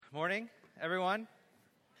Morning, everyone.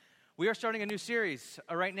 We are starting a new series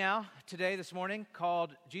right now, this morning,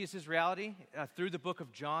 called Jesus' Reality through the book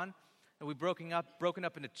of John. And we've broken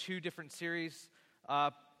up into two different series.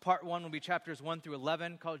 Part one will be chapters 1 through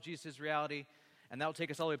 11, called Jesus' Reality, and that will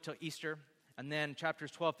take us all the way up till Easter. And then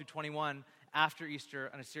chapters 12 through 21 after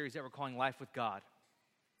Easter on a series that we're calling Life with God.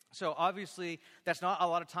 So obviously, that's not a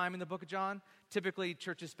lot of time in the book of John. Typically,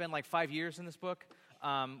 churches spend like 5 years in this book.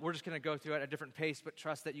 We're just going to go through it at a different pace, but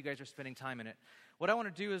trust that you guys are spending time in it. What I want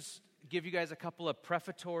to do is give you guys a couple of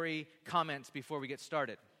prefatory comments before we get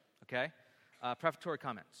started, okay? Prefatory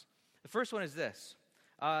comments. The first one is this.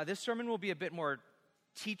 This sermon will be a bit more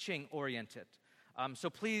teaching-oriented. So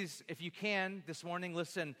please, if you can, this morning,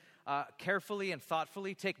 listen carefully and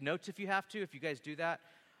thoughtfully. Take notes if you have to, if you guys do that.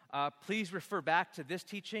 Please refer back to this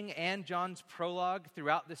teaching and John's prologue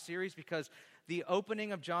throughout this series, because the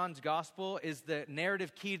opening of John's gospel is the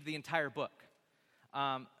narrative key to the entire book.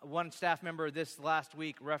 One staff member this last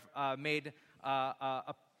week likened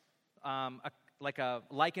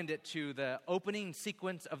it to the opening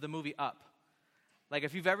sequence of the movie Up. Like,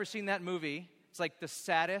 if you've ever seen that movie, it's like the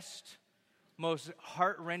saddest, most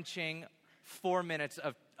heart-wrenching 4 minutes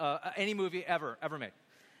of any movie ever made.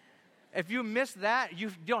 If you miss that,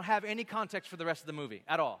 you don't have any context for the rest of the movie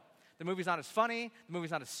at all. The movie's not as funny, the movie's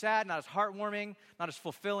not as sad, not as heartwarming, not as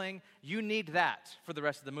fulfilling. You need that for the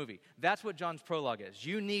rest of the movie. That's what John's prologue is.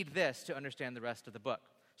 You need this to understand the rest of the book.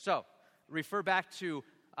 So, refer back to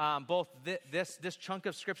both this chunk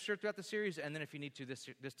of scripture throughout the series, and then if you need to,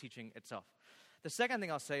 this teaching itself. The second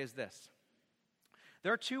thing I'll say is this.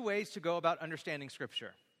 There are two ways to go about understanding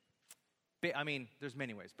scripture. There's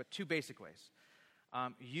many ways, but two basic ways.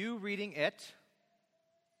 You reading it,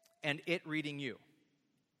 and it reading you.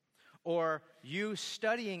 Or you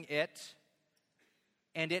studying it,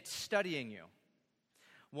 and it studying you.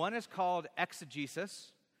 One is called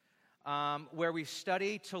exegesis, where we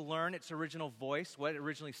study to learn its original voice, what it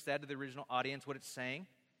originally said to the original audience, what it's saying.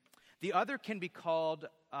 The other can be called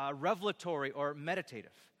revelatory or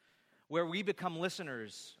meditative, where we become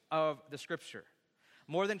listeners of the scripture.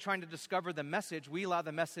 More than trying to discover the message, we allow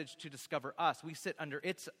the message to discover us. We sit under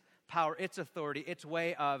its power, its authority, its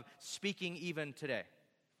way of speaking even today.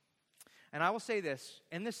 And I will say this,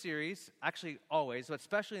 in this series, actually always, but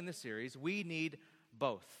especially in this series, we need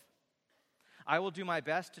both. I will do my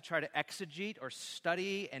best to try to exegete or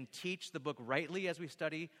study and teach the book rightly as we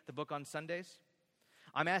study the book on Sundays.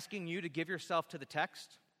 I'm asking you to give yourself to the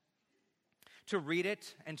text, to read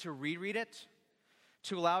it and to reread it,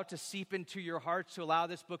 to allow it to seep into your hearts, to allow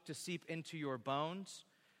this book to seep into your bones.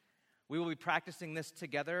 We will be practicing this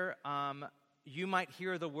together. You might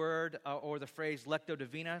hear the word or the phrase lectio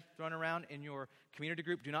divina thrown around in your community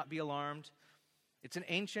group. Do not be alarmed. It's an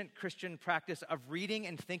ancient Christian practice of reading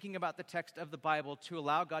and thinking about the text of the Bible to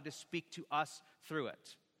allow God to speak to us through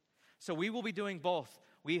it. So we will be doing both.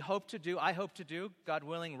 I hope to do, God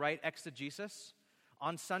willing, right exegesis.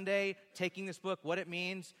 On Sunday, taking this book, what it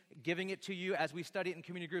means, giving it to you as we study it in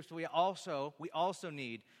community groups, but we also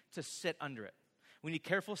need to sit under it. We need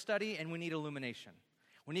careful study and we need illumination.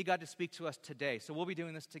 We need God to speak to us today. So we'll be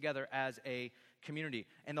doing this together as a community.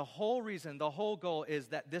 And the whole goal is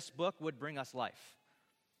that this book would bring us life.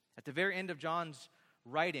 At the very end of John's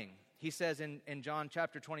writing, he says in John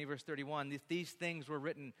chapter 20, verse 31, these things were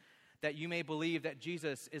written that you may believe that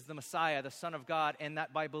Jesus is the Messiah, the Son of God, and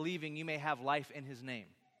that by believing you may have life in his name.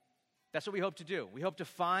 That's what we hope to do. We hope to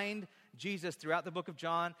find Jesus throughout the book of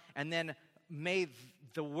John, and then may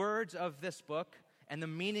the words of this book and the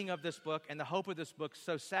meaning of this book and the hope of this book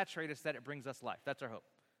so saturate us that it brings us life. That's our hope.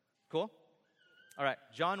 Cool? All right,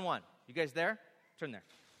 John 1. You guys there? Turn there.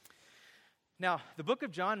 Now, the book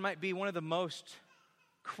of John might be one of the most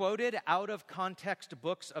quoted out of context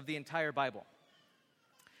books of the entire Bible.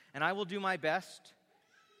 And I will do my best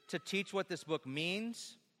to teach what this book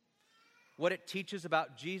means, what it teaches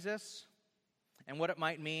about Jesus, and what it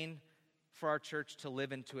might mean for our church to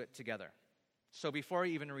live into it together. So before I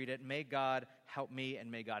even read it, may God help me and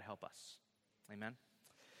may God help us. Amen?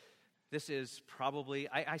 This is probably,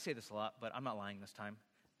 I say this a lot, but I'm not lying this time,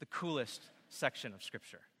 the coolest section of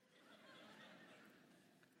Scripture.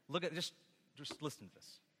 Just listen to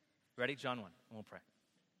this. Ready? John 1, and we'll pray.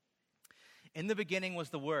 In the beginning was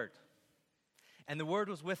the Word, and the Word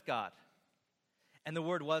was with God, and the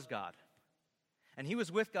Word was God. And he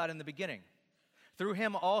was with God in the beginning. Through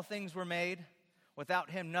him all things were made. Without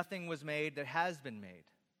him nothing was made that has been made.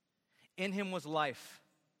 In him was life,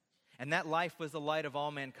 and that life was the light of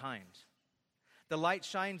all mankind. The light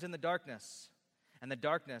shines in the darkness, and the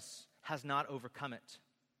darkness has not overcome it.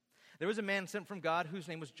 There was a man sent from God whose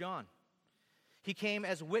name was John. He came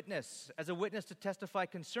as a witness to testify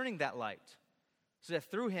concerning that light, so that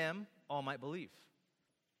through him all might believe.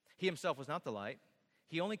 He himself was not the light.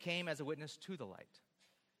 He only came as a witness to the light.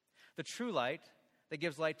 The true light that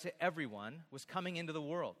gives light to everyone was coming into the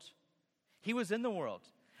world. He was in the world,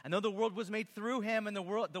 and though the world was made through him, and the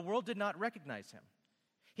world did not recognize him.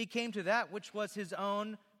 He came to that which was his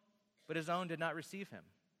own, but his own did not receive him.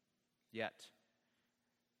 Yet,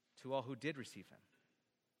 to all who did receive him,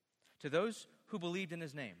 to those who believed in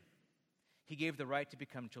his name, he gave the right to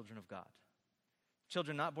become children of God.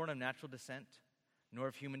 Children not born of natural descent, nor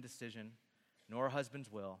of human decision, nor a husband's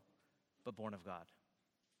will, but born of God.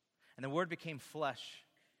 And the Word became flesh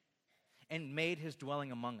and made his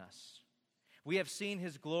dwelling among us. We have seen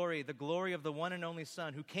his glory, the glory of the one and only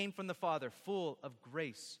Son, who came from the Father, full of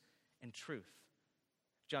grace and truth.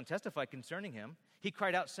 John testified concerning him. He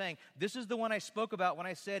cried out, saying, "This is the one I spoke about when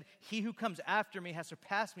I said, 'He who comes after me has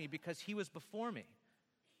surpassed me because he was before me.'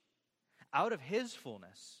 Out of his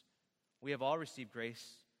fullness, we have all received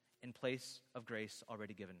grace in place of grace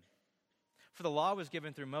already given. For the law was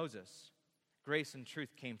given through Moses. Grace and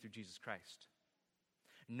truth came through Jesus Christ.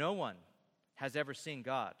 No one has ever seen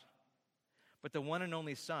God, but the one and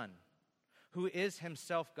only Son, who is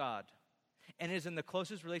himself God and is in the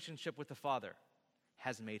closest relationship with the Father,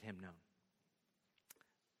 has made him known."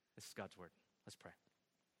 This is God's word. Let's pray.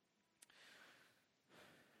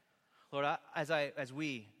 Lord, as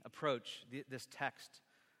we approach this text,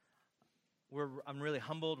 I'm really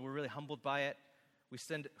humbled. We're really humbled by it. We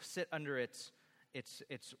sit under its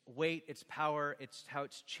weight, its power, how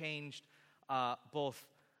it's changed both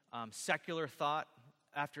secular thought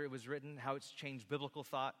after it was written, how it's changed biblical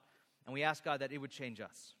thought. And we ask, God, that it would change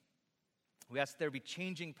us. We ask that there be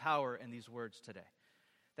changing power in these words today.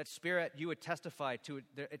 That Spirit, you would testify to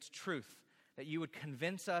its truth, that you would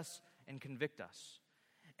convince us and convict us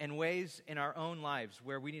in ways in our own lives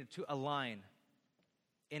where we need to align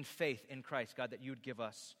in faith in Christ, God, that you would give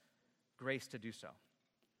us grace to do so.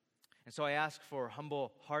 And so I ask for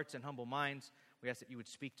humble hearts and humble minds. We ask that you would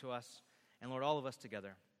speak to us. And Lord, all of us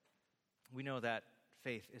together, we know that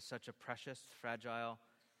faith is such a precious, fragile,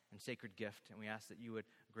 and sacred gift, and we ask that you would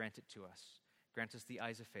grant it to us. Grant us the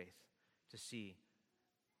eyes of faith to see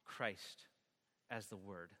Christ as the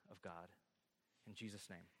Word of God. In Jesus'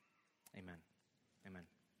 name, amen. Amen.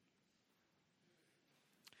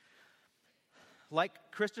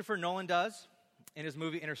 Like Christopher Nolan does in his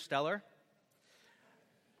movie Interstellar,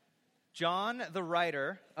 John, the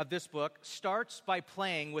writer of this book, starts by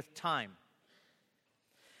playing with time.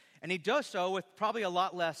 And he does so with probably a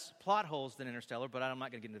lot less plot holes than Interstellar, but I'm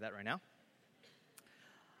not going to get into that right now.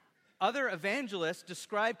 Other evangelists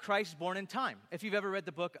describe Christ born in time. If you've ever read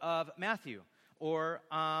the book of Matthew or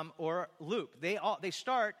Luke, they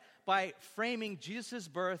start by framing Jesus'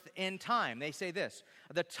 birth in time. They say this: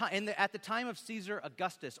 at the time of Caesar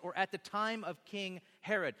Augustus, or at the time of King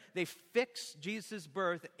Herod. They fix Jesus'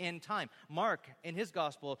 birth in time. Mark, in his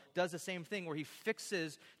gospel, does the same thing, where he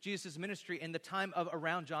fixes Jesus' ministry in the time of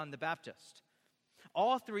around John the Baptist.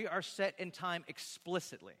 All three are set in time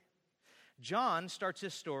explicitly. John starts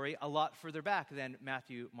his story a lot further back than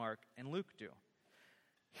Matthew, Mark, and Luke do.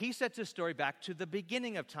 He sets his story back to the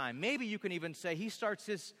beginning of time. Maybe you can even say he starts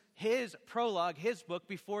his prologue, his book,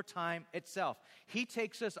 before time itself. He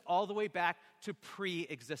takes us all the way back to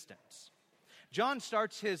pre-existence. John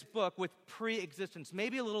starts his book with pre-existence,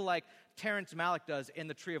 maybe a little like Terrence Malick does in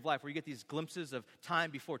The Tree of Life, where you get these glimpses of time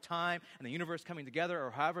before time and the universe coming together,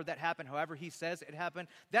 or however that happened, however he says it happened.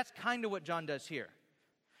 That's kind of what John does here.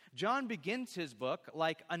 John begins his book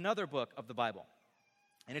like another book of the Bible,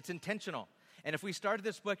 and it's intentional. And if we started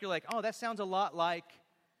this book, you're like, oh, that sounds a lot like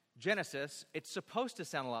Genesis. It's supposed to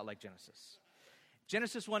sound a lot like Genesis.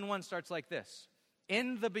 Genesis 1:1 starts like this: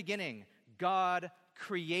 "In the beginning, God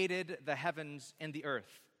created the heavens and the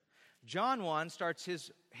earth." John 1 starts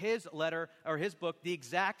his letter or his book the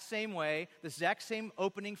exact same way, the exact same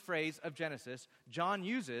opening phrase of Genesis John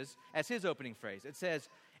uses as his opening phrase. It says,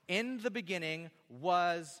 "In the beginning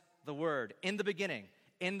was the Word." In the beginning.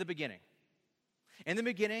 In the beginning. In the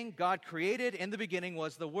beginning, God created. In the beginning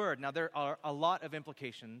was the Word. Now, there are a lot of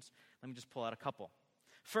implications. Let me just pull out a couple.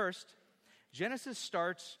 First, Genesis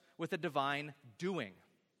starts with a divine doing.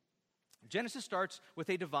 Genesis starts with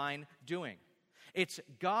a divine doing. It's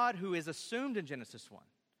God who is assumed in Genesis 1.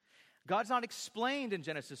 God's not explained in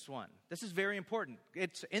Genesis 1. This is very important.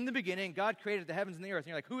 It's in the beginning, God created the heavens and the earth. And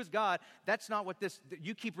you're like, who is God? That's not what this,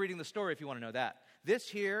 you keep reading the story if you want to know that. This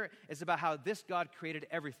here is about how this God created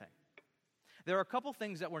everything. There are a couple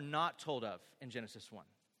things that we're not told of in Genesis 1.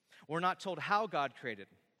 We're not told how God created.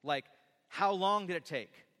 Like, how long did it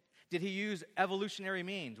take? Did he use evolutionary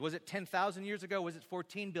means? Was it 10,000 years ago? Was it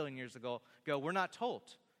 14 billion years ago? We're not told.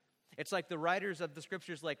 It's like the writers of the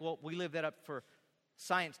scriptures like, well, we leave that up for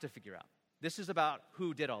science to figure out. This is about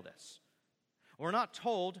who did all this. We're not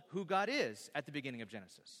told who God is at the beginning of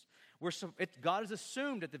Genesis. God is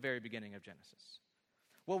assumed at the very beginning of Genesis.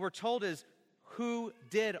 What we're told is who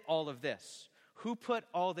did all of this? Who put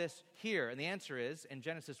all this here? And the answer is, in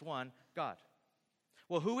Genesis 1, God.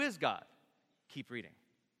 Well, who is God? Keep reading.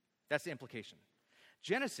 That's the implication.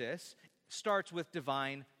 Genesis starts with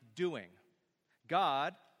divine doing.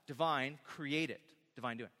 God, divine, created.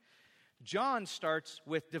 Divine doing. John starts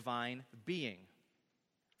with divine being.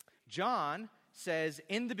 John says,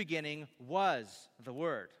 in the beginning was the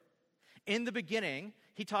Word. In the beginning,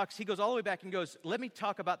 he goes all the way back and goes, let me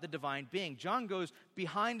talk about the divine being. John goes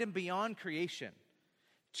behind and beyond creation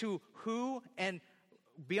to who, and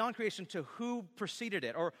beyond creation to who preceded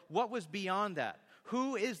it, or what was beyond that.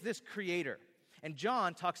 Who is this creator? And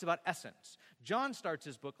John talks about essence. John starts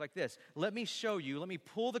his book like this. Let me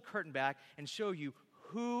pull the curtain back and show you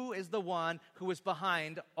who is the one who is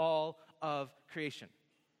behind all of creation.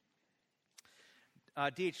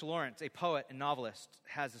 D.H. Lawrence, a poet and novelist,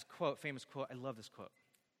 has this quote, famous quote. I love this quote.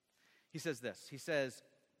 He says this. He says,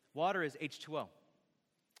 water is H2O.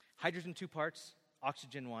 Hydrogen 2 parts,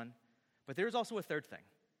 oxygen 1. But there is also a third thing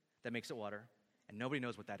that makes it water, and nobody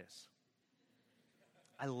knows what that is.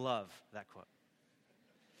 I love that quote.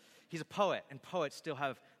 He's a poet, and poets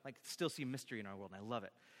still see mystery in our world, and I love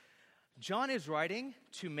it. John is writing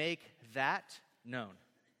to make that known.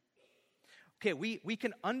 Okay, we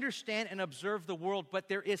can understand and observe the world, but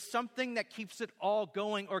there is something that keeps it all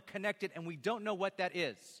going or connected, and we don't know what that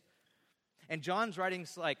is. And John's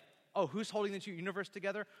writing's like, oh, who's holding the universe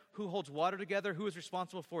together? Who holds water together? Who is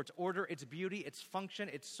responsible for its order, its beauty, its function,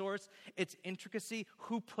 its source, its intricacy?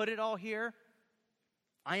 Who put it all here?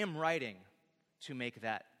 I am writing to make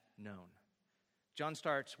that known. John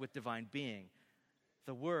starts with divine being.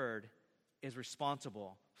 The Word is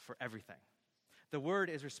responsible for everything. The Word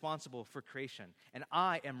is responsible for creation. And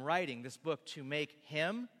I am writing this book to make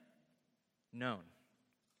Him known.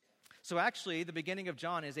 So actually, the beginning of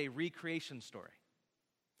John is a recreation story.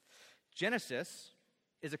 Genesis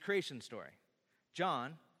is a creation story.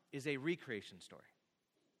 John is a recreation story.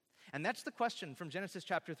 And that's the question from Genesis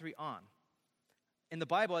chapter 3 on. In the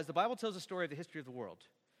Bible, as the Bible tells the story of the history of the world,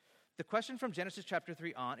 the question from Genesis chapter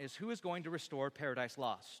 3 on is, who is going to restore paradise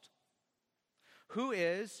lost? Who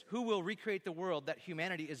will recreate the world that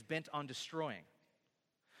humanity is bent on destroying?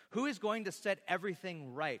 Who is going to set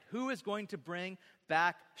everything right? Who is going to bring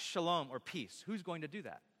back shalom or peace? Who's going to do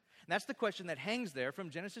that? And that's the question that hangs there from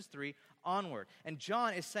Genesis 3 onward. And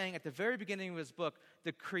John is saying at the very beginning of his book,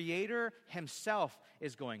 the Creator himself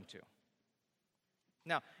is going to.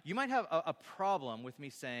 Now, you might have a problem with me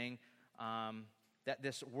saying that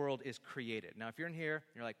this world is created. Now, if you're in here,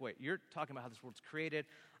 you're like, wait, you're talking about how this world's created.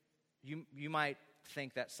 You might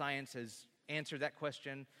think that science has answered that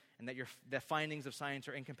question and that the findings of science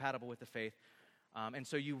are incompatible with the faith. And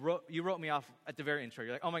so you wrote me off at the very intro.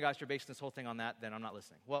 You're like, oh my gosh, you're basing this whole thing on that, then I'm not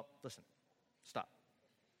listening. Well, listen, stop.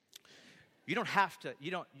 You don't have to,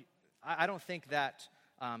 I don't think that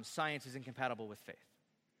science is incompatible with faith.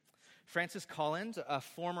 Francis Collins, a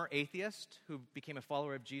former atheist who became a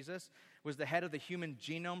follower of Jesus, was the head of the Human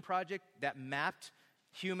Genome Project that mapped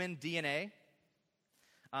human DNA.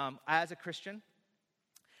 As a Christian,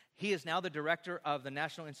 he is now the director of the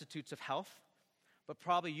National Institutes of Health, but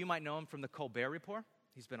probably you might know him from the Colbert Report.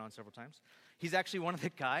 He's been on several times. He's actually one of the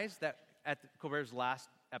guys that at Colbert's last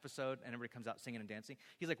episode, and everybody comes out singing and dancing.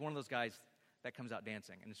 He's like one of those guys that comes out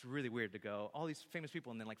dancing, and it's really weird to go, all these famous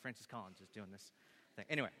people, and then like Francis Collins is doing this thing.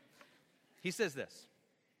 Anyway, he says this: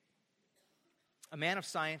 a man of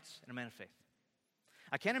science and a man of faith.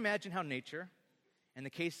 I can't imagine how nature, in the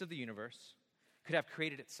case of the universe, could have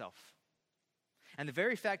created itself. And the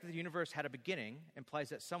very fact that the universe had a beginning implies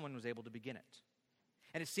that someone was able to begin it.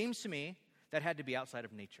 And it seems to me that had to be outside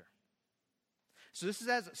of nature. So this is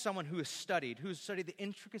as someone who's studied the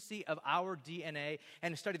intricacy of our DNA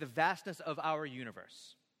and studied the vastness of our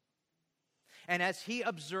universe. And as he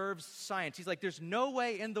observes science, he's like, there's no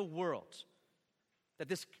way in the world that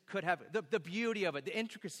this could have, the beauty of it, the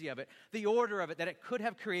intricacy of it, the order of it, that it could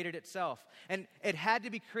have created itself. And it had to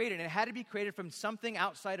be created, and it had to be created from something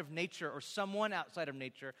outside of nature or someone outside of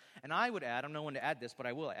nature. And I would add, I'm not one to add this, but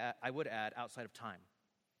I would add outside of time.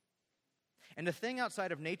 And the thing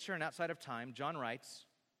outside of nature and outside of time, John writes,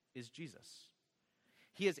 is Jesus.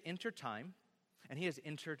 He has entered time, and he has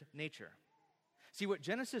entered nature. See, what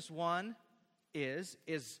Genesis 1 is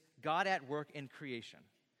God at work in creation.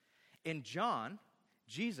 In John,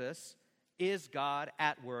 Jesus is God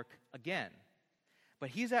at work again. But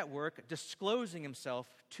he's at work disclosing himself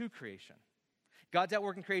to creation. God's at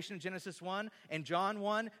work in creation in Genesis 1 and John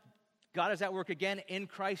 1. God is at work again in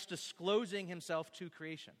Christ disclosing himself to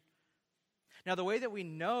creation. Now, the way that we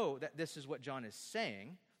know that this is what John is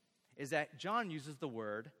saying is that John uses the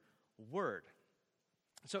word word.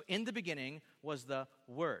 So in the beginning was the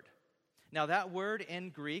Word. Now that word in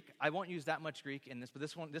Greek, I won't use that much Greek in this, but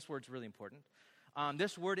this word's really important.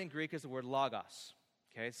 This word in Greek is the word logos.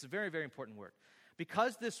 Okay, it's a very, very important word.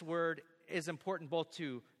 Because this word is important both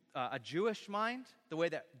to a Jewish mind, the way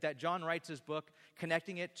that John writes his book,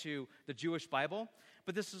 connecting it to the Jewish Bible,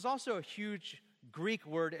 but this is also a huge Greek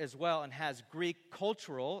word as well and has Greek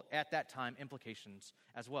cultural, at that time, implications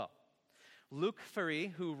as well. Luc Ferry,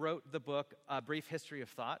 who wrote the book A Brief History of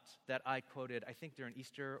Thought that I quoted, I think during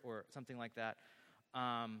Easter or something like that,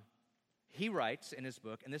 he writes in his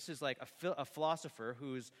book, and this is like a philosopher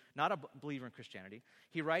who's not a believer in Christianity.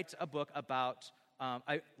 He writes a book about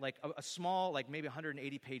a small, like maybe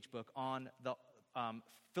 180-page book on the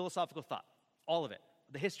philosophical thought, all of it,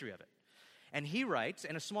 the history of it. And he writes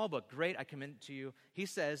in a small book, great, I commend it to you, he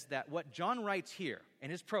says that what John writes here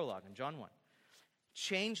in his prologue in John 1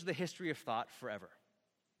 changed the history of thought forever.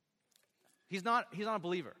 He's not a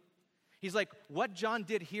believer. He's like, what John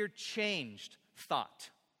did here changed thought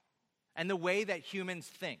and the way that humans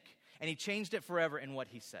think. And he changed it forever in what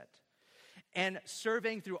he said. And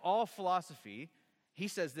surveying through all philosophy, he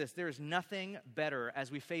says this: there is nothing better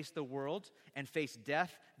as we face the world and face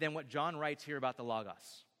death than what John writes here about the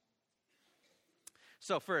Logos.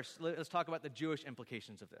 So first, let's talk about the Jewish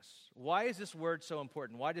implications of this. Why is this word so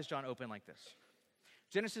important? Why does John open like this?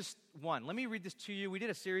 Genesis 1. Let me read this to you. We did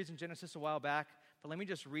a series in Genesis a while back, but let me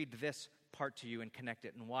just read this part to you and connect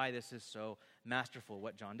it and why this is so masterful,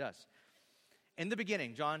 what John does. In the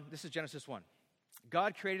beginning, John, this is Genesis 1.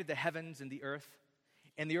 God created the heavens and the earth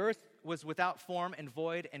was without form and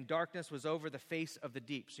void, and darkness was over the face of the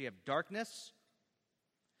deep. So you have darkness,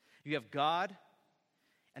 you have God,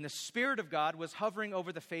 and the Spirit of God was hovering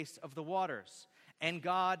over the face of the waters. And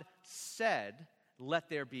God said, let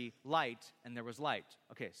there be light, and there was light.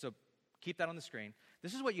 Okay, so keep that on the screen.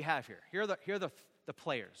 This is what you have here. Here are the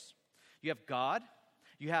players. You have God,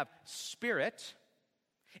 you have Spirit,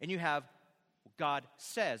 and you have God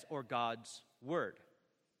says, or God's word.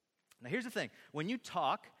 Now here's the thing. When you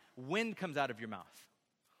talk, wind comes out of your mouth,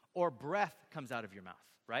 or breath comes out of your mouth,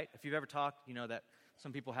 right? If you've ever talked, you know that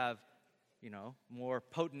some people have, more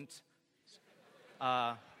potent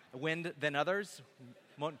wind than others,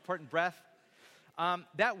 more potent breath.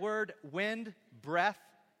 That word, wind, breath,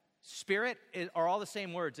 spirit, are all the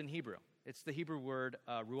same words in Hebrew. It's the Hebrew word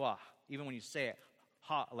ruach. Even when you say it,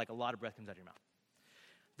 like a lot of breath comes out of your mouth.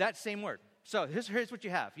 That same word. So here's what you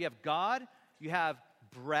have. You have God, you have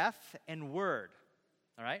breath and word.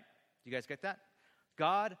 All right? You guys get that?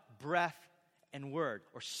 God, breath, and word,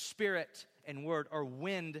 or spirit and word, or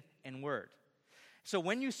wind and word. So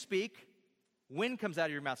when you speak, wind comes out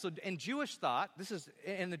of your mouth. So in Jewish thought, this is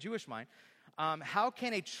in the Jewish mind, how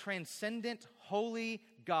can a transcendent, holy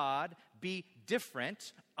God be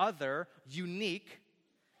different, other, unique,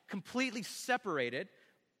 completely separated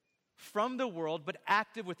from the world, but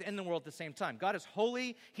active within the world at the same time? God is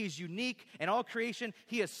holy, he's unique, and all creation,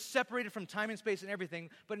 he is separated from time and space and everything.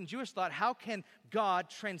 But in Jewish thought, how can God,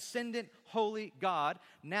 transcendent, holy God,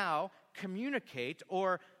 now communicate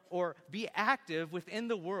or be active within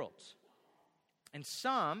the world? And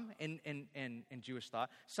some, in Jewish thought,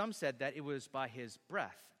 some said that it was by his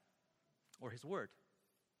breath or his word.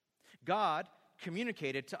 God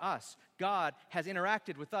communicated to us. God has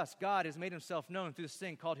interacted with us. God has made himself known through this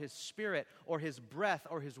thing called his spirit or his breath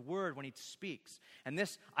or his word when he speaks. And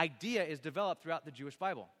this idea is developed throughout the Jewish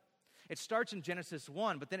Bible. It starts in Genesis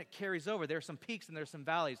 1, but then it carries over. There are some peaks and there are some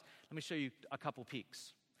valleys. Let me show you a couple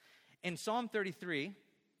peaks. In Psalm 33,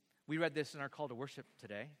 we read this in our call to worship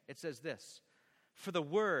today. It says this: for the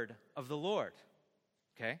word of the Lord,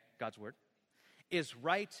 okay, God's word, is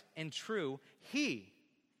right and true. He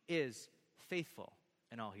is faithful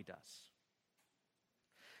in all he does.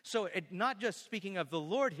 So not just speaking of the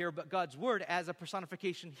Lord here, but God's word as a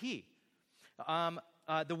personification, he.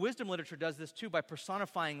 The wisdom literature does this too by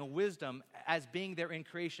personifying a wisdom as being there in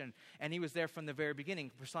creation. And he was there from the very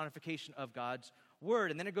beginning, personification of God's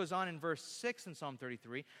word. And then it goes on in verse 6 in Psalm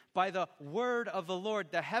 33, by the word of the Lord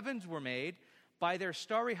the heavens were made, by their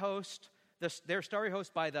starry host,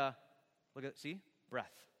 by the,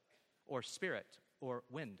 breath, or spirit, or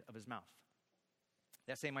wind of his mouth.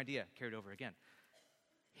 That same idea carried over again.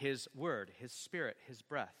 His word, his spirit, his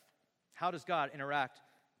breath. How does God interact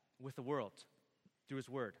with the world? Through his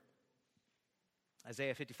word.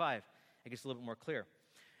 Isaiah 55, it gets a little bit more clear.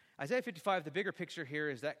 Isaiah 55, the bigger picture here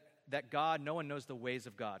is that God, no one knows the ways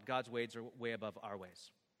of God. God's ways are way above our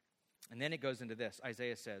ways. And then it goes into this.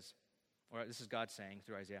 Isaiah says, or this is God saying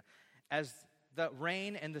through Isaiah, as the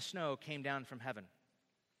rain and the snow came down from heaven,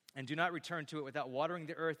 and do not return to it without watering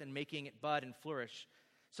the earth and making it bud and flourish,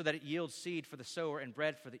 so that it yields seed for the sower and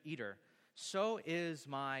bread for the eater, so is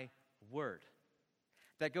my word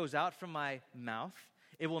that goes out from my mouth.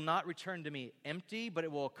 It will not return to me empty, but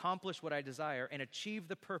it will accomplish what I desire and achieve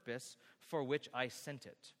the purpose for which I sent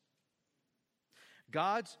it.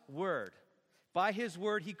 God's word. By his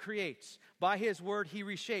word he creates. By his word he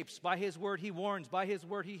reshapes. By his word he warns. By his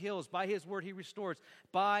word he heals. By his word he restores.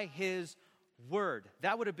 By his word.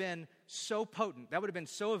 That would have been so potent. That would have been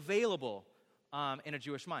so available in a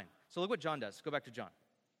Jewish mind. So look what John does. Go back to John.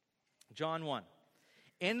 John 1.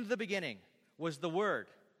 In the beginning was the Word.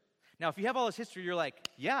 Now, if you have all this history, you're like,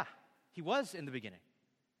 yeah, he was in the beginning.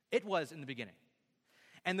 It was in the beginning.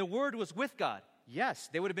 And the Word was with God. Yes,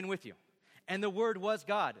 they would have been with you. And the Word was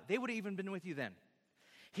God. They would have even been with you then.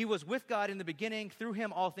 He was with God in the beginning. Through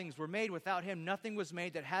him all things were made. Without him nothing was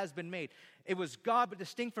made that has been made. It was God, but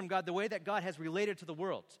distinct from God, the way that God has related to the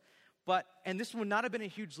world. And this would not have been a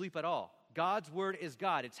huge leap at all. God's Word is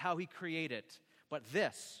God. It's how he created. But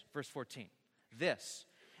this, verse 14, this,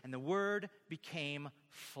 and the Word became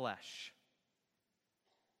flesh.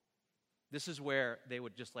 This is where they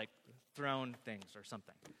would just like throne things or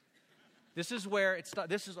something. This is where it's,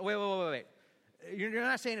 wait. You're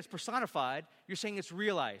not saying it's personified. You're saying it's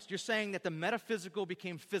realized. You're saying that the metaphysical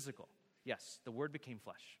became physical. Yes, the Word became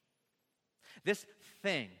flesh. This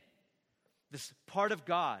thing, this part of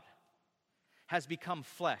God, has become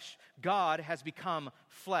flesh. God has become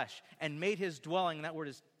flesh and made his dwelling, and that word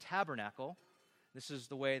is tabernacle. This is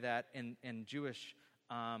the way that in the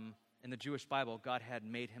Jewish Bible, God had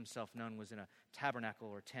made himself known, was in a tabernacle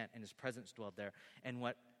or tent, and his presence dwelled there. And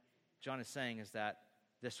what John is saying is that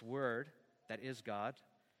this word that is God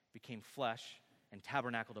became flesh and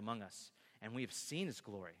tabernacled among us. And we have seen his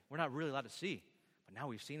glory. We're not really allowed to see, but now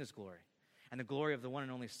we've seen his glory. And the glory of the one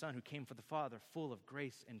and only Son who came for the Father, full of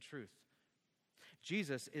grace and truth.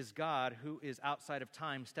 Jesus is God who is outside of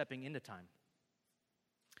time, stepping into time.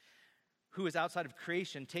 Who is outside of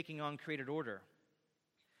creation, taking on created order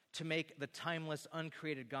to make the timeless,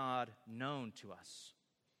 uncreated God known to us.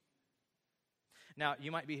 Now,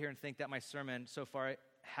 you might be here and think that my sermon so far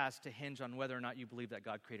has to hinge on whether or not you believe that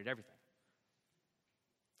God created everything.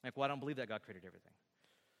 Like, well, I don't believe that God created everything.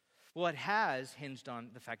 Well, it has hinged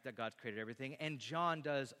on the fact that God created everything, and John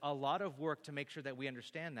does a lot of work to make sure that we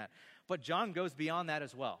understand that. But John goes beyond that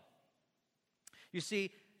as well. You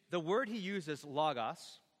see, the word he uses,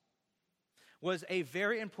 logos, was a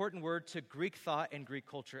very important word to Greek thought and Greek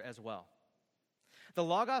culture as well. The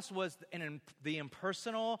logos was the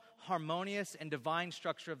impersonal, harmonious, and divine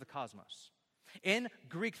structure of the cosmos. In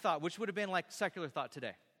Greek thought, which would have been like secular thought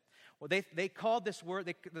today. Well, they called this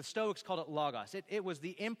word, the Stoics called it logos. It was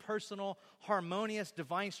the impersonal, harmonious,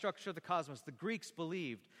 divine structure of the cosmos. The Greeks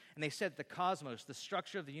believed, and they said the cosmos, the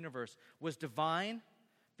structure of the universe, was divine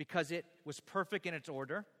because it was perfect in its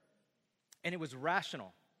order, and it was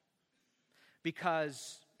rational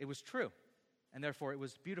because it was true, and therefore it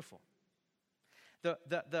was beautiful.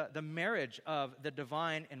 The marriage of the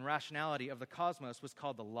divine and rationality of the cosmos was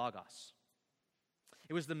called the logos.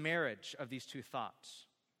 It was the marriage of these two thoughts.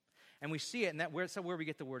 And we see it, and that's where we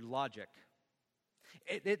get the word logic.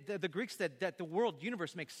 The Greeks said that the world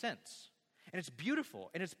universe makes sense. And it's beautiful,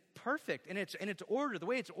 and it's perfect, and it's ordered, the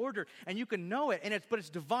way it's ordered, and you can know it, but it's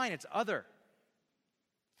divine, it's other.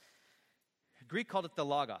 Greek called it the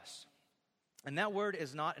logos. And that word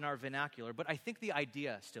is not in our vernacular, but I think the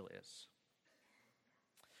idea still is.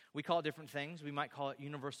 We call it different things. We might call it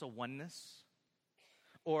universal oneness,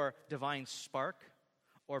 or divine spark,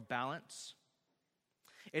 or balance.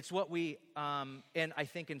 It's what we, and I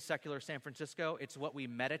think in secular San Francisco, it's what we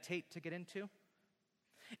meditate to get into.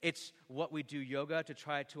 It's what we do yoga to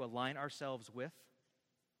try to align ourselves with.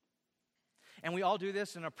 And we all do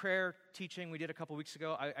this in a prayer teaching we did a couple weeks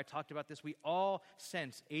ago. I talked about this. We all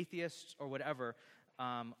sense, atheists or whatever,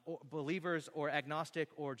 or believers or agnostic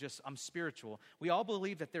or just I'm spiritual. We all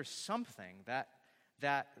believe that there's something that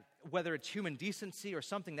whether it's human decency or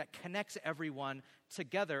something that connects everyone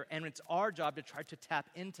together, and it's our job to try to tap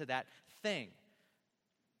into that thing.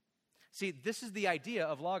 See, this is the idea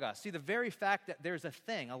of logos. See, the very fact that there's a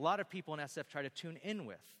thing, a lot of people in SF try to tune in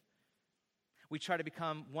with. We try to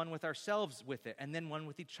become one with ourselves with it, and then one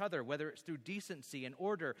with each other, whether it's through decency and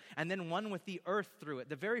order, and then one with the earth through it.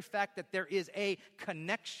 The very fact that there is a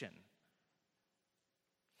connection.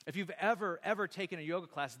 If you've ever taken a yoga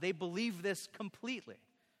class, they believe this completely.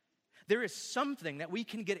 there is something that we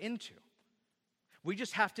can get into. We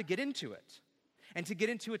just have to get into it. And to get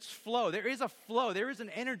into its flow. There is a flow, there is an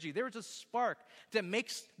energy, there is a spark that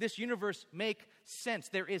makes this universe make sense.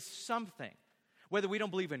 There is something. Whether we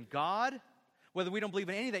don't believe in God, whether we don't believe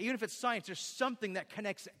in any of that, even if it's science, there's something that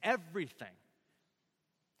connects everything.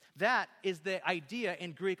 That is the idea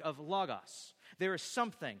in Greek of logos. There is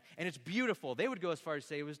something, and it's beautiful. They would go as far as to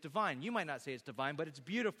say it was divine. You might not say it's divine, but it's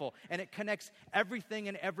beautiful, and it connects everything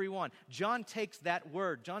and everyone. John takes that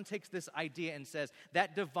word, John takes this idea and says,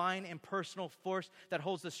 that divine impersonal force that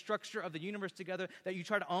holds the structure of the universe together, that you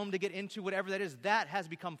try to own to get into, whatever that is, that has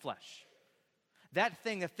become flesh. That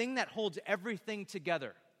thing, the thing that holds everything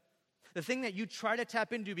together, the thing that you try to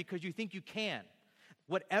tap into because you think you can,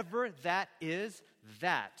 whatever that is,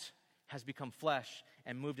 that has become flesh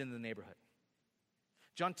and moved into the neighborhood.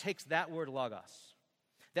 John takes that word logos,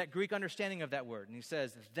 that Greek understanding of that word, and he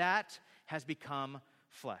says, that has become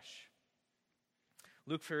flesh.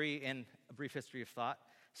 Luc Ferry, in A Brief History of Thought,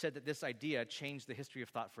 said that this idea changed the history of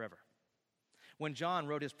thought forever. When John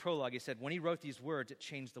wrote his prologue, he said, when he wrote these words, it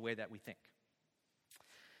changed the way that we think.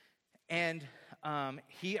 And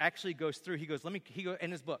he actually goes through,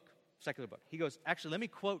 in his book, secular book, he goes, actually, let me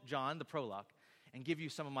quote John, the prologue, and give you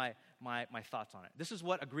some of my thoughts on it. This is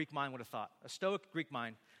what a Greek mind would have thought. A Stoic Greek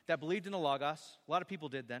mind that believed in the Logos. A lot of people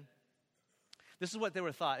did then. This is what they would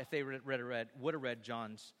have thought if they would have read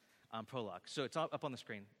John's prologue. So it's up on the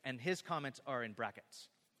screen. And his comments are in brackets,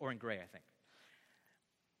 or in gray, I think.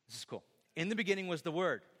 This is cool. In the beginning was the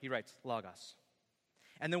Word, he writes, Logos.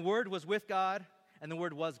 And the Word was with God, and the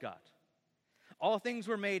Word was God. All things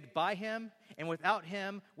were made by him, and without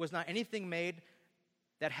him was not anything made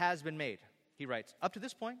that has been made. He writes, up to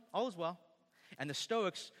this point, all is well. And the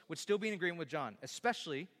Stoics would still be in agreement with John,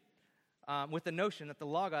 especially with the notion that the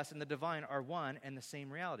Logos and the divine are one and the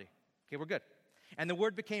same reality. Okay, we're good. And the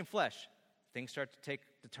Word became flesh. Things start to take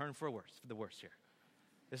the turn for the worse here.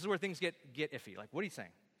 This is where things get iffy. Like, what are you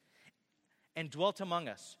saying? And dwelt among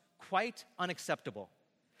us. Quite unacceptable.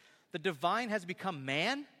 The divine has become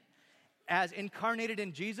man, as incarnated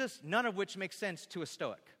in Jesus, none of which makes sense to a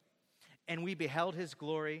Stoic. And we beheld his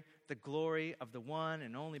glory, the glory of the one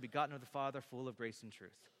and only begotten of the Father, full of grace and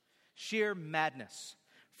truth. Sheer madness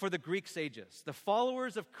for the Greek sages. The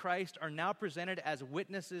followers of Christ are now presented as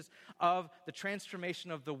witnesses of the transformation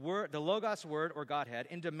of the Word, the Logos Word or Godhead,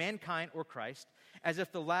 into mankind or Christ, as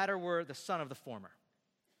if the latter were the son of the former.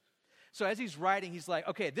 So as he's writing, he's like,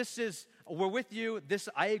 okay, we're with you.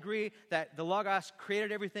 I agree that the Logos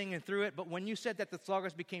created everything and through it, but when you said that the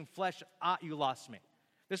Logos became flesh, you lost me.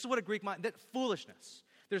 This is what a Greek mind, that foolishness.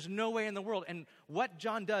 There's no way in the world. And what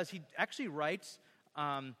John does, he actually writes,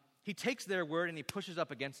 he takes their word and he pushes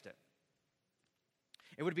up against it.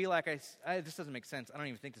 It would be like, this doesn't make sense. I don't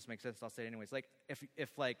even think this makes sense. I'll say it anyways. Like,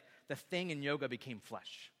 if like the thing in yoga became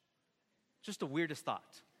flesh. Just the weirdest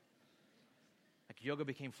thought. Like yoga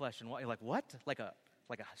became flesh, and what? You're like, what? Like a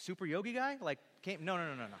super yogi guy? No.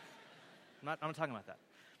 I'm not talking about that.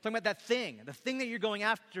 I'm talking about that thing, the thing that you're going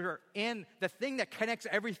after, and the thing that connects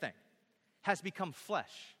everything has become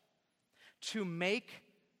flesh. To make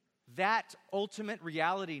that ultimate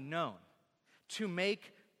reality known, to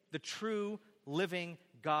make the true living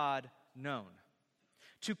God known,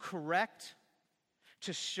 to correct,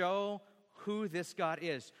 to show who this God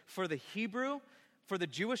is. For the Hebrew, for the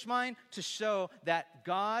Jewish mind, to show that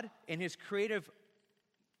God in his creative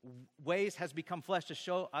ways has become flesh to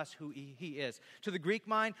show us who he is. To the Greek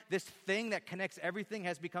mind, this thing that connects everything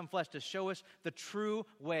has become flesh to show us the true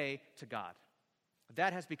way to God.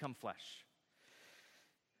 That has become flesh.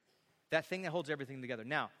 That thing that holds everything together.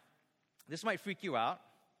 Now, this might freak you out,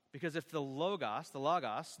 because if the Logos,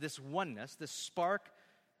 this oneness, this spark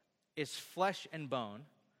is flesh and bone,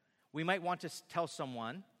 we might want to tell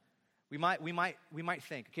someone, we might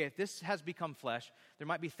think, okay, if this has become flesh, there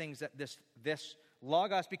might be things that this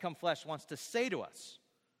Logos become flesh wants to say to us.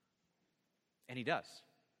 And he does.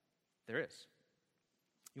 There is.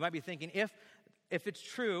 You might be thinking, if it's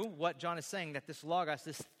true what John is saying, that this Logos,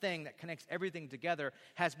 this thing that connects everything together,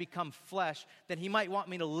 has become flesh, then he might want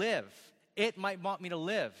me to live. It might want me to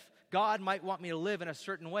live. God might want me to live in a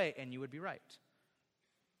certain way, and you would be right.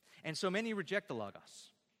 And so many reject the Logos.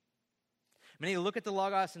 Many look at the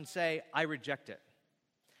Logos and say, I reject it.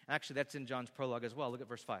 Actually, that's in John's prologue as well. Look at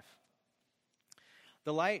verse 5.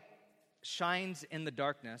 The light shines in the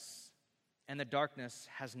darkness, and the darkness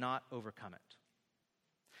has not overcome it.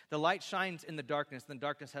 The light shines in the darkness, and the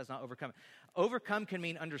darkness has not overcome it. Overcome can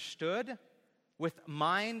mean understood with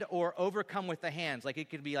mind, or overcome with the hands. Like it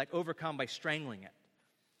could be like overcome by strangling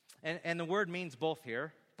it. And the word means both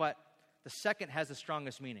here, but the second has the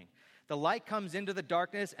strongest meaning. The light comes into the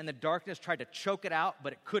darkness, and the darkness tried to choke it out,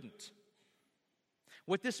 but it couldn't.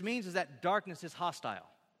 What this means is that darkness is hostile.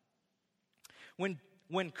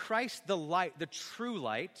 When Christ, the light, the true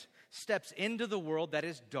light, steps into the world that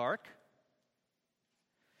is dark,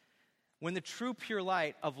 when the true pure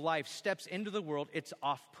light of life steps into the world, it's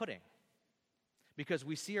off-putting. Because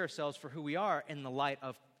we see ourselves for who we are in the light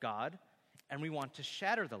of God, and we want to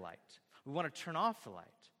shatter the light. We want to turn off the light.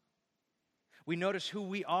 We notice who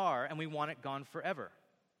we are, and we want it gone forever.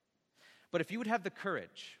 But if you would have the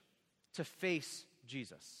courage to face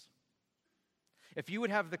Jesus, if you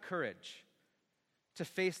would have the courage to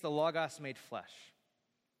face the Logos made flesh,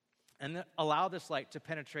 and allow this light to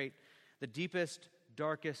penetrate the deepest,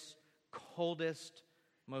 darkest, coldest,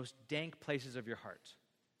 most dank places of your heart,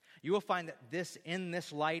 you will find that in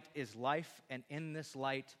this light is life, and in this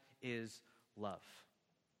light is love.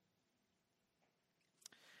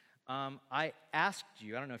 I asked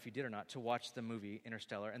you, I don't know if you did or not, to watch the movie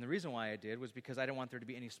Interstellar, and the reason why I did was because I didn't want there to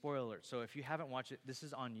be any spoiler alerts. So if you haven't watched it, this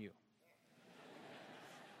is on you.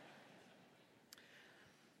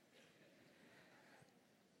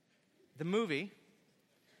 The movie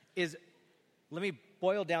is, let me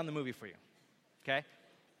boil down the movie for you, okay?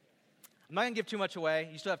 I'm not going to give too much away.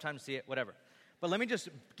 You still have time to see it, whatever. But let me just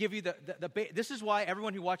give you this is why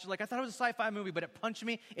everyone who watches, like, I thought it was a sci-fi movie, but it punched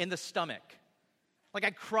me in the stomach. Like,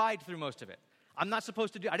 I cried through most of it. I'm not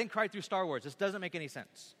supposed to I didn't cry through Star Wars. This doesn't make any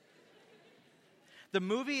sense. The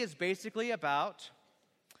movie is basically about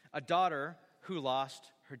a daughter who lost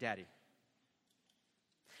her daddy.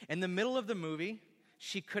 In the middle of the movie,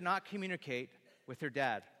 she could not communicate with her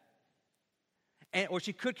dad. Or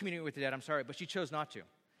she could communicate with her dad, but she chose not to.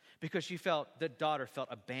 Because the daughter felt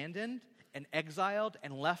abandoned and exiled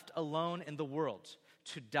and left alone in the world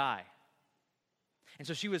to die. And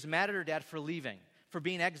so she was mad at her dad for leaving, for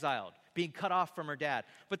being exiled, being cut off from her dad.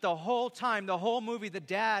 But the whole time, the whole movie, the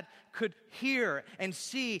dad could hear and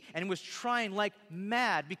see and was trying like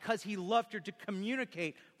mad because he loved her to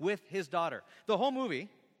communicate with his daughter. The whole movie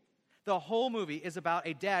is about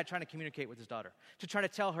a dad trying to communicate with his daughter, to try to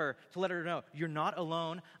tell her, to let her know, you're not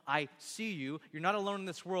alone, I see you, you're not alone in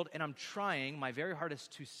this world, and I'm trying my very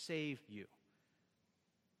hardest to save you.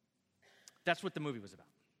 That's what the movie was about.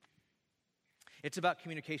 It's about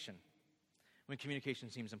communication when communication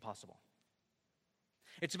seems impossible.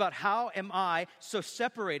 It's about how am I so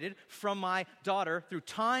separated from my daughter through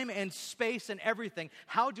time and space and everything.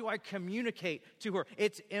 How do I communicate to her?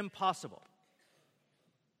 It's impossible.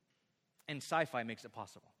 And sci-fi makes it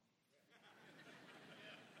possible.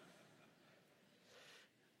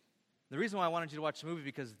 The reason why I wanted you to watch the movie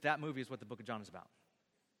because that movie is what the book of John is about.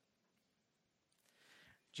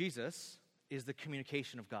 Jesus is the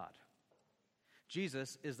communication of God.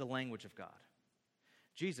 Jesus is the language of God.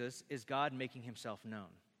 Jesus is God making himself known.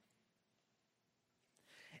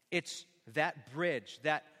 It's that bridge,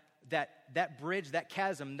 that bridge, that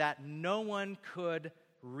chasm that no one could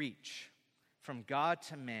reach from God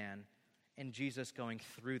to man, and Jesus going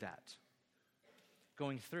through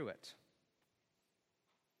it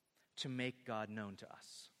to make God known to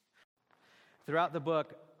us. Throughout the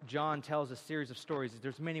book, John tells a series of stories.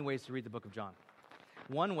 There's many ways to read the book of John.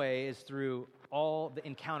 One way is through all the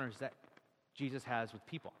encounters that Jesus has with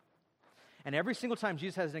people. And every single time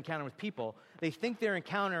Jesus has an encounter with people, they think they're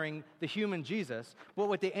encountering the human Jesus, but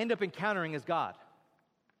what they end up encountering is God.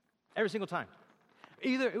 Every single time.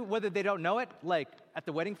 Either whether they don't know it, like at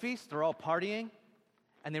the wedding feast, they're all partying,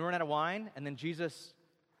 and they run out of wine, and then Jesus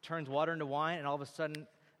turns water into wine, and all of a sudden,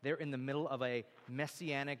 they're in the middle of a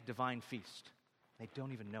messianic divine feast. They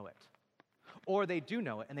don't even know it. Or they do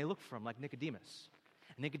know it, and they look for him like Nicodemus.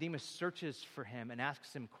 And Nicodemus searches for him and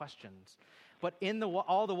asks him questions. But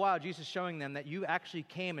all the while, Jesus is showing them that you actually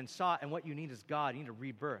came and saw it, and what you need is God. You need a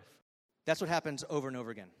rebirth. That's what happens over and over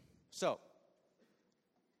again. So,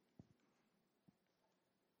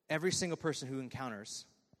 every single person who encounters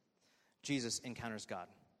Jesus encounters God.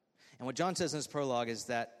 And what John says in his prologue is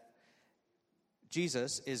that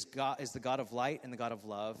Jesus is the God of light and the God of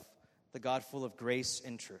love, the God full of grace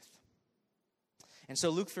and truth. And so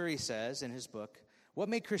Luke Ferry says in his book, what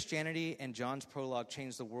made Christianity and John's prologue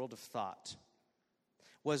change the world of thought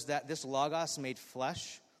was that this Logos made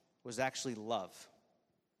flesh was actually love.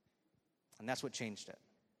 And that's what changed it.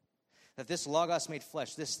 That this Logos made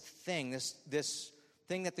flesh, this thing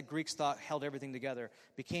that the Greeks thought held everything together,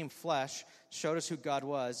 became flesh, showed us who God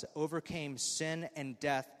was, overcame sin and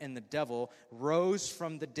death and the devil, rose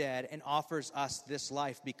from the dead, and offers us this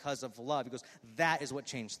life because of love. He goes, that is what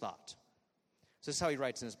changed thought. So this is how he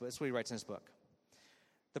writes in his book. This is what he writes in his book.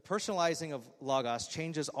 The personalizing of Logos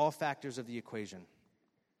changes all factors of the equation.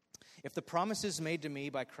 If the promises made to me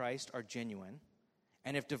by Christ are genuine,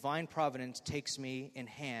 and if divine providence takes me in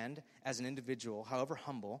hand as an individual, however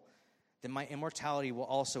humble, then my immortality will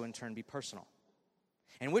also in turn be personal.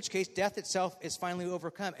 In which case, death itself is finally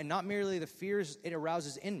overcome, and not merely the fears it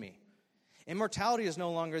arouses in me. Immortality is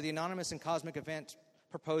no longer the anonymous and cosmic event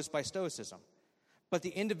proposed by Stoicism, but the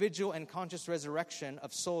individual and conscious resurrection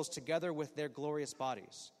of souls together with their glorious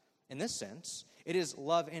bodies. In this sense, it is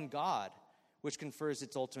love in God which confers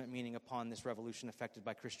its ultimate meaning upon this revolution effected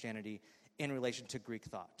by Christianity in relation to Greek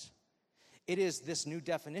thought. It is this new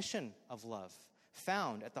definition of love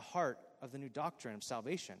found at the heart of the new doctrine of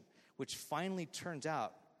salvation, which finally turns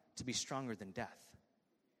out to be stronger than death.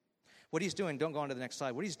 What he's doing, don't go on to the next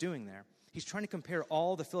slide, what he's doing there, he's trying to compare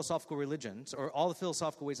all the philosophical religions or all the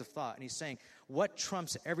philosophical ways of thought, and he's saying what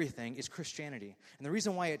trumps everything is Christianity. And the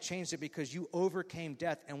reason why it changed it because you overcame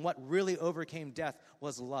death, and what really overcame death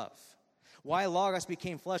was love. Why Logos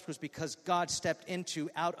became flesh was because God stepped into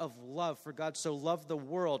out of love, for God so loved the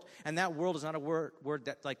world. And that world is not a word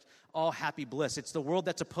that like all happy bliss. It's the world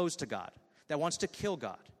that's opposed to God, that wants to kill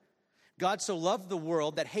God. God so loved the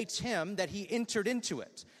world that hates him that he entered into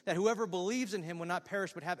it, that whoever believes in him will not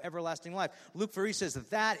perish but have everlasting life. Luke Ferry says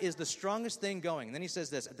that is the strongest thing going. And then he says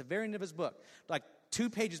this at the very end of his book, like 2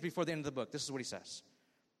 pages before the end of the book. This is what he says.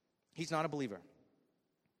 He's not a believer.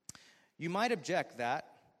 You might object that,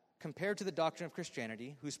 compared to the doctrine of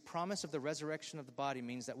Christianity, whose promise of the resurrection of the body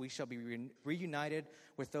means that we shall be reunited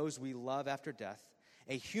with those we love after death,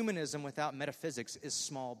 a humanism without metaphysics is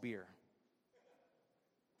small beer.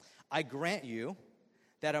 I grant you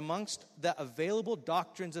that amongst the available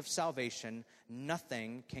doctrines of salvation,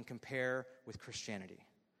 nothing can compare with Christianity,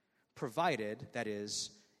 provided, that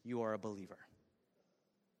is, you are a believer.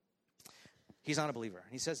 He's not a believer.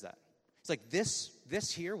 He says that. It's like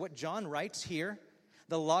this here, what John writes here,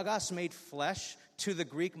 the Logos made flesh to the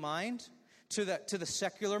Greek mind, to the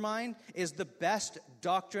secular mind, is the best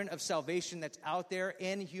doctrine of salvation that's out there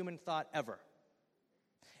in human thought ever.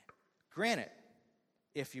 Granted,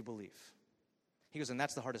 if you believe. He goes, and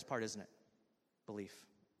that's the hardest part, isn't it? Belief.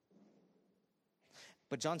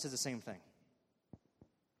 But John says the same thing.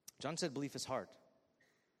 John said belief is hard.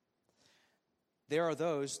 There are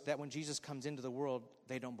those that when Jesus comes into the world,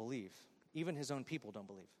 they don't believe. Even his own people don't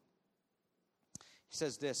believe. He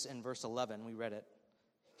says this in verse 11, we read it.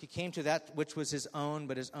 He came to that which was his own,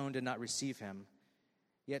 but his own did not receive him.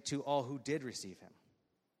 Yet to all who did receive him,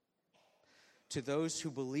 to those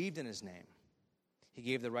who believed in his name, he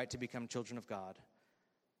gave the right to become children of God,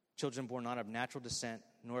 children born not of natural descent,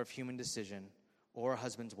 nor of human decision, or a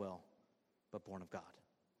husband's will, but born of God.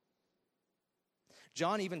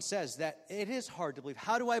 John even says that it is hard to believe.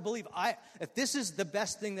 How do I believe? If this is the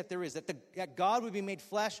best thing that there is, that God would be made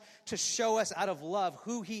flesh to show us out of love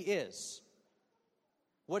who he is,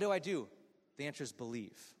 what do I do? The answer is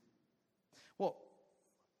believe. Well,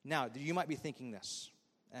 now, you might be thinking this,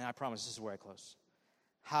 and I promise this is where I close.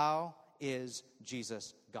 How is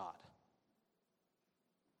Jesus God?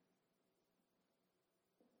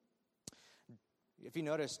 If you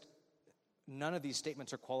noticed, none of these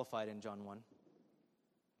statements are qualified in John 1.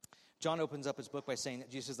 John opens up his book by saying that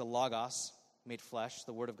Jesus is the Logos made flesh,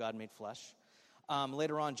 the Word of God made flesh.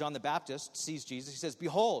 Later on, John the Baptist sees Jesus. He says,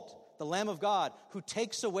 behold, the Lamb of God who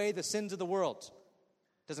takes away the sins of the world.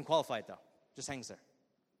 Doesn't qualify it, though. Just hangs there.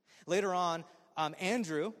 Later on,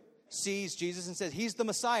 Andrew sees Jesus and says, he's the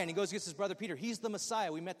Messiah. And he goes and gets his brother Peter. He's the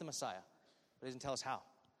Messiah. We met the Messiah. But he doesn't tell us how.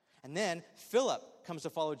 And then Philip comes to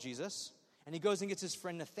follow Jesus. And he goes and gets his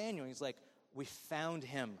friend Nathaniel. And he's like, we found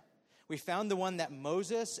him. We found the one that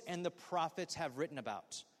Moses and the prophets have written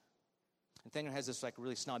about. Nathaniel has this like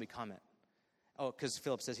really snobby comment. Oh, because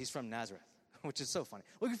Philip says he's from Nazareth, which is so funny.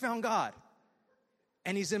 Look, we found God.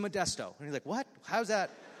 And he's in Modesto. And he's like, what? How's that?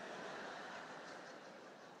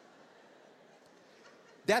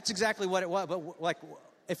 That's exactly what it was. But like,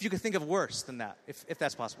 if you could think of worse than that, if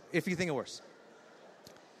that's possible. If you think of worse.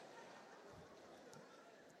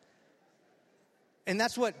 And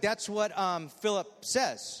that's what Philip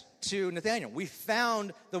says to Nathaniel. We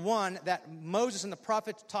found the one that Moses and the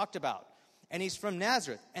prophets talked about. And he's from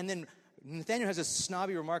Nazareth. And then Nathaniel has a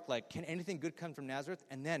snobby remark like, can anything good come from Nazareth?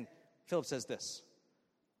 And then Philip says this,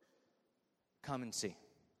 come and see.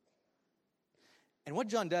 And what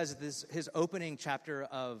John does is his opening chapter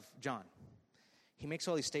of John. He makes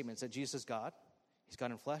all these statements that Jesus is God. He's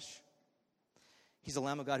God in flesh. He's the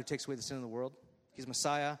Lamb of God who takes away the sin of the world. He's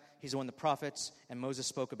Messiah. He's the one the prophets and Moses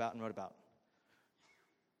spoke about and wrote about.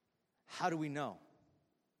 How do we know?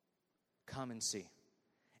 Come and see.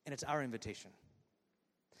 And it's our invitation.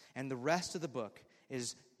 And the rest of the book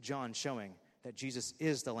is John showing that Jesus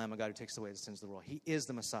is the Lamb of God who takes away the sins of the world. He is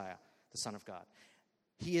the Messiah. the Son of God.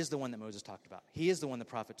 He is the one that Moses talked about. He is the one the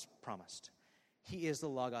prophets promised. He is the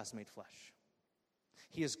Logos made flesh.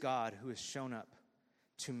 He is God who has shown up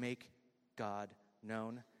to make God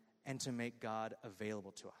known and to make God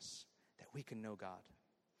available to us, that we can know God,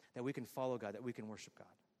 that we can follow God, that we can worship God.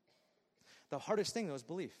 The hardest thing, though, is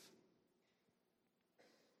belief.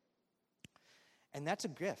 And that's a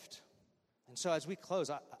gift. And so as we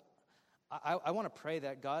close, I want to pray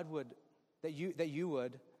that God would, that you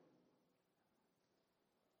would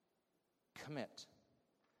commit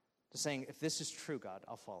to saying, if this is true, God,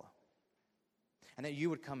 I'll follow. And that you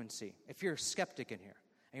would come and see. If you're a skeptic in here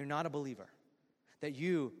and you're not a believer, that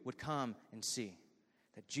you would come and see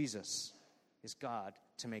that Jesus is God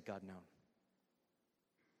to make God known.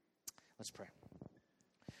 Let's pray.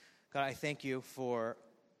 God, I thank you for,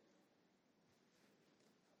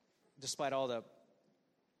 despite all the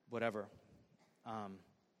whatever,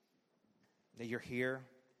 that you're here,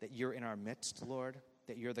 that you're in our midst, Lord,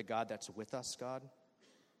 that you're the God that's with us, God.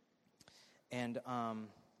 And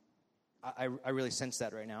I really sense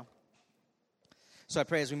that right now. So I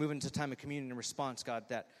pray as we move into time of communion and response, God,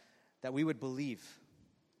 that we would believe,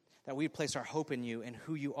 that we would place our hope in you and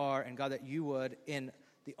who you are, and God, that you would, in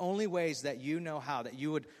the only ways that you know how, that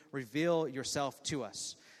you would reveal yourself to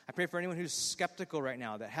us. I pray for anyone who's skeptical right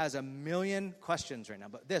now, that has a million questions right now,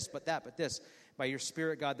 but this, but that, but this, by your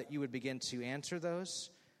Spirit, God, that you would begin to answer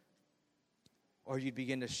those, or you'd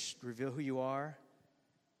begin to reveal who you are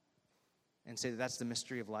and say that that's the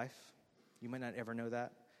mystery of life. You might not ever know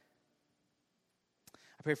that.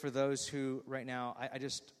 I pray for those who right now, I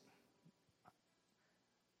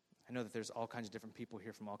know that there's all kinds of different people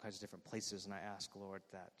here from all kinds of different places, and I ask, Lord,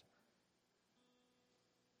 that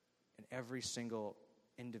in every single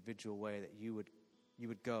individual way that you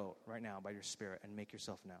would go right now by your Spirit and make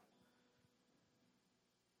yourself known.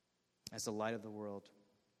 As the light of the world,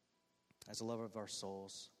 as the lover of our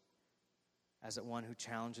souls, as the one who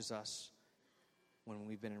challenges us when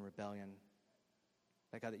we've been in rebellion.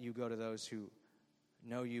 That God, that you go to those who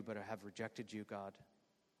know you but have rejected you, God,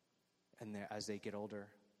 and as they get older.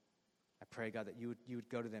 I pray, God, that you would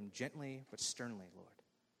go to them gently but sternly, Lord.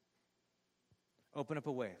 Open up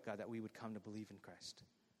a way, God, that we would come to believe in Christ.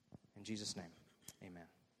 In Jesus' name, amen.